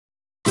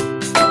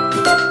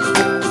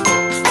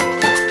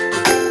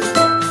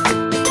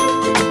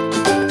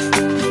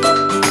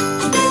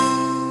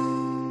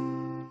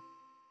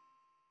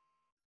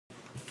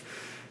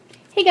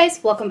Hey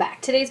guys, welcome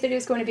back. Today's video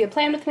is going to be a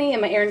plan with me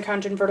and my Erin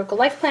Condren Vertical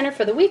Life Planner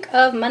for the week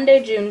of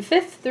Monday, June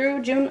 5th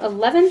through June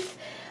 11th.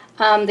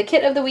 The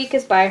kit of the week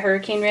is by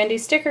Hurricane Randy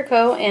Sticker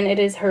Co. and it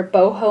is her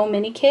boho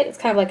mini kit. It's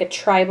kind of like a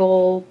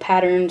tribal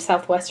pattern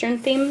Southwestern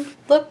theme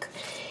look.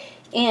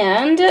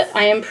 And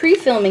I am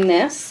pre-filming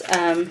this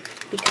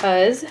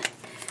because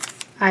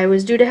I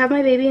was due to have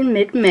my baby in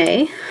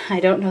mid-May. I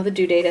don't know the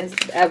due date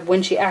of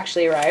when she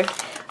actually arrived,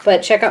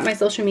 but check out my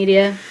social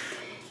media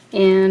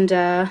and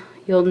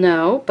you'll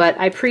know. But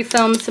I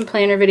pre-filmed some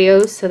planner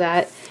videos so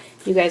that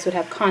you guys would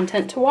have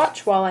content to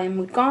watch while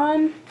I'm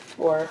gone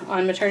or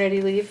on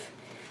maternity leave.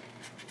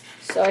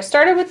 So I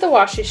started with the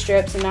washi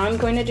strips and now I'm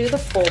going to do the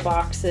full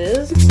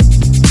boxes. I'm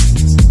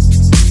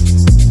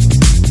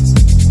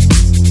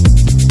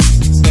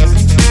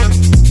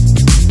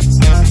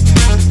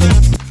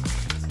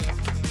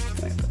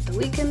going to put the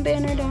weekend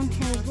banner down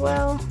here as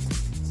well.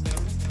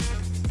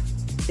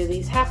 Do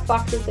these half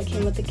boxes that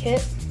came with the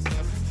kit.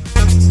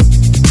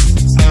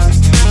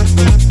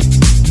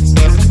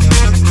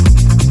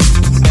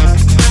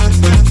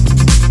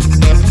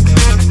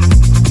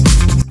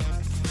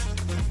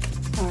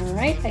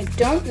 I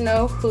don't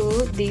know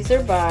who these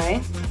are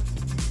by,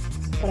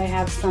 but I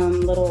have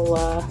some little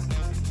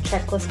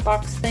checklist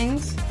box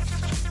things, so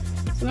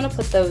I'm going to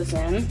put those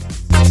in.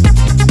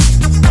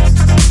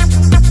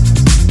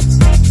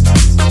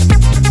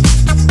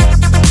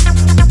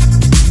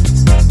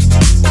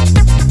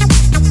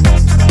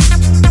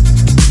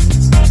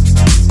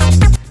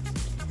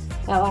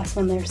 That last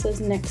one there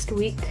says next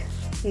week,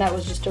 and that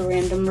was just a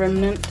random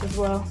remnant as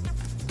well.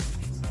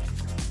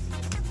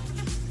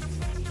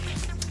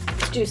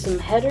 Do some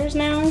headers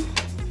now.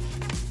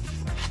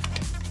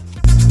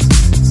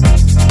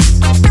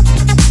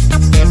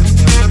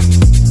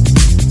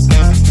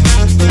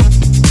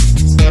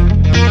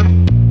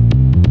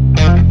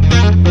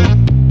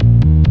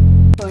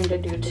 Going to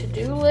do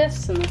to-do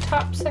lists in the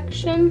top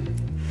section.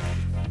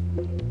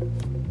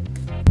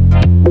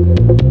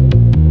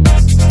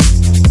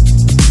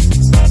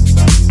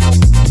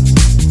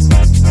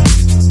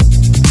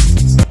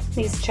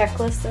 These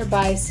checklists are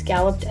by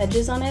Scalloped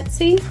Edges on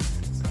Etsy.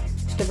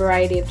 A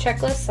variety of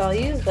checklists, I'll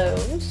use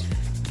those.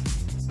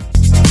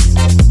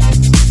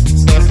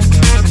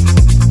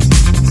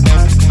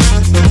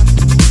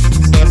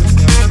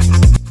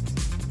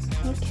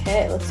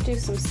 Okay, let's do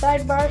some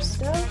sidebar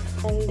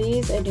stuff. And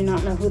these, I do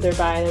not know who they're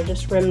by, they're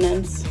just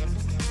remnants.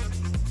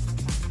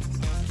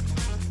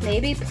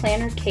 Maybe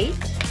Planner Kate?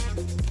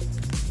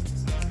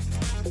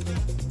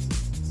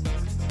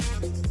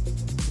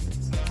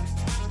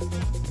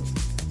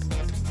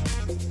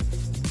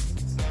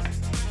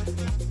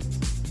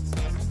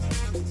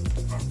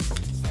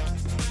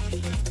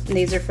 And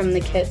these are from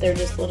the kit. They're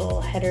just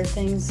little header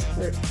things,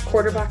 or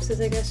quarter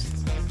boxes, I guess.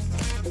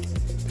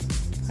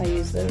 I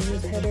use those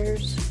as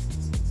headers.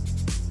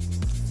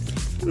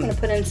 I'm going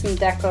to put in some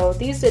deco.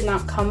 These did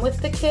not come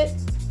with the kit.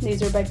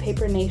 These are by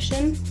Paper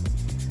Nation,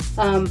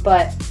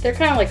 but they're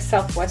kind of like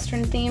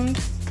Southwestern themed.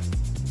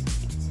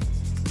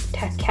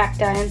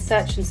 Cacti and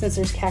such, and since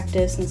there's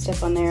cactus and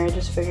stuff on there, I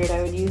just figured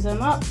I would use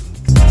them up.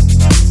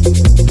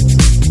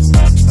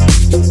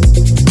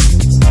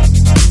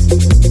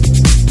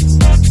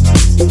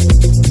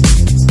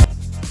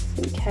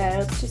 Okay,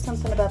 let's do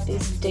something about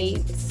these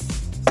dates.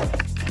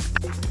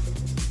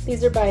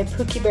 These are by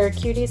Pookie Bear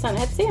Cuties on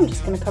Etsy. I'm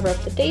just going to cover up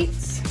the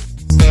dates.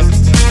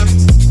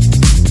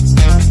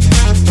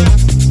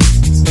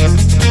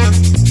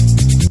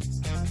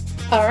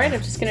 Alright,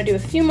 I'm just going to do a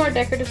few more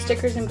decorative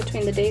stickers in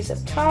between the days up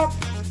top.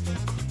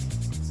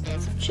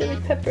 Some chili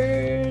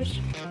peppers,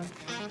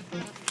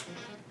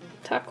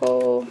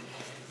 taco,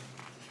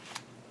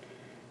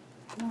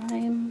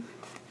 lime.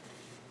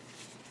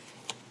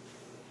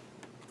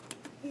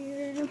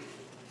 Here,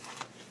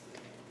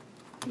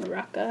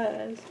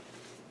 maracas,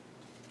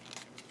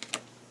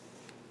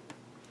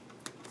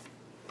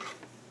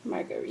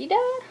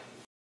 margarita.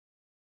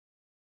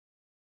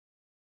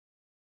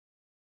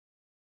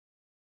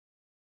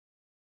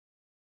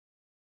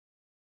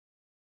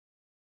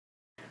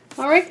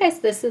 Alright guys,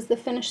 this is the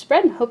finished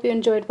spread. Hope you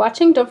enjoyed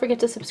watching. Don't forget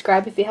to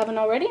subscribe if you haven't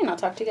already, and I'll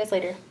talk to you guys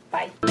later.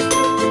 Bye.